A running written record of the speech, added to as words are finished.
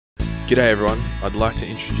G'day everyone, I'd like to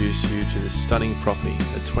introduce you to this stunning property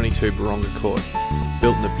at 22 Baronga Court,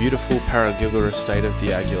 built in the beautiful Paragilga estate of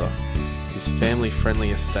Diagula. This family-friendly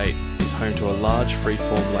estate is home to a large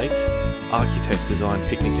freeform lake, architect-designed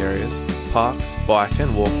picnic areas, parks, bike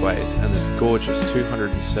and walkways, and this gorgeous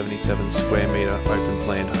 277 square metre open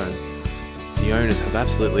plan home. The owners have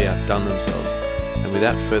absolutely outdone themselves, and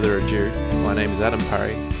without further ado, my name is Adam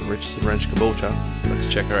Parry from Richardson Ranch Caboolture. Let's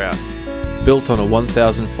check her out. Built on a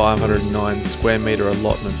 1,509 square metre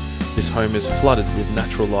allotment, this home is flooded with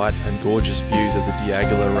natural light and gorgeous views of the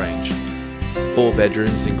Diagula range. 4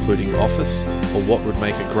 bedrooms including office, or what would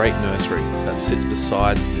make a great nursery, that sits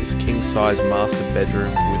beside this king-size master bedroom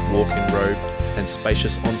with walk-in robe and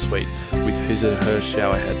spacious ensuite with his and her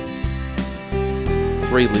showerhead.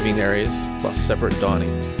 3 living areas plus separate dining,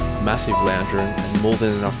 massive lounge room and more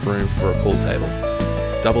than enough room for a pool table.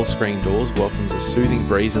 Double screen doors welcomes a soothing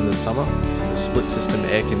breeze in the summer, and the split system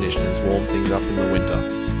air conditioners warm things up in the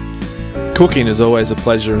winter. Cooking is always a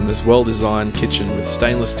pleasure in this well-designed kitchen with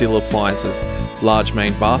stainless steel appliances, large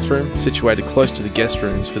main bathroom situated close to the guest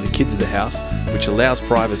rooms for the kids of the house, which allows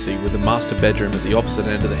privacy with the master bedroom at the opposite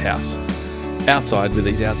end of the house. Outside with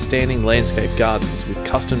these outstanding landscape gardens with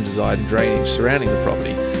custom designed drainage surrounding the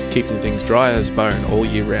property, keeping things dry as bone all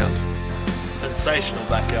year round. Sensational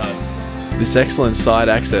backyard. This excellent side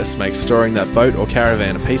access makes storing that boat or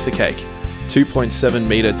caravan a piece of cake. 2.7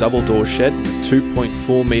 metre double door shed with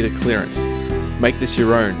 2.4 metre clearance. Make this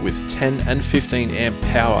your own with 10 and 15 amp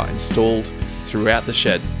power installed throughout the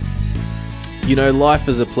shed. You know, life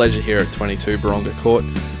is a pleasure here at 22 Baronga Court.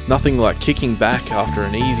 Nothing like kicking back after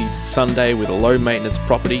an easy Sunday with a low maintenance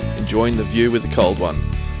property, enjoying the view with a cold one.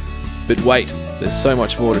 But wait, there's so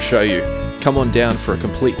much more to show you. Come on down for a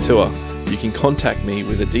complete tour. You can contact me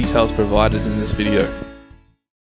with the details provided in this video.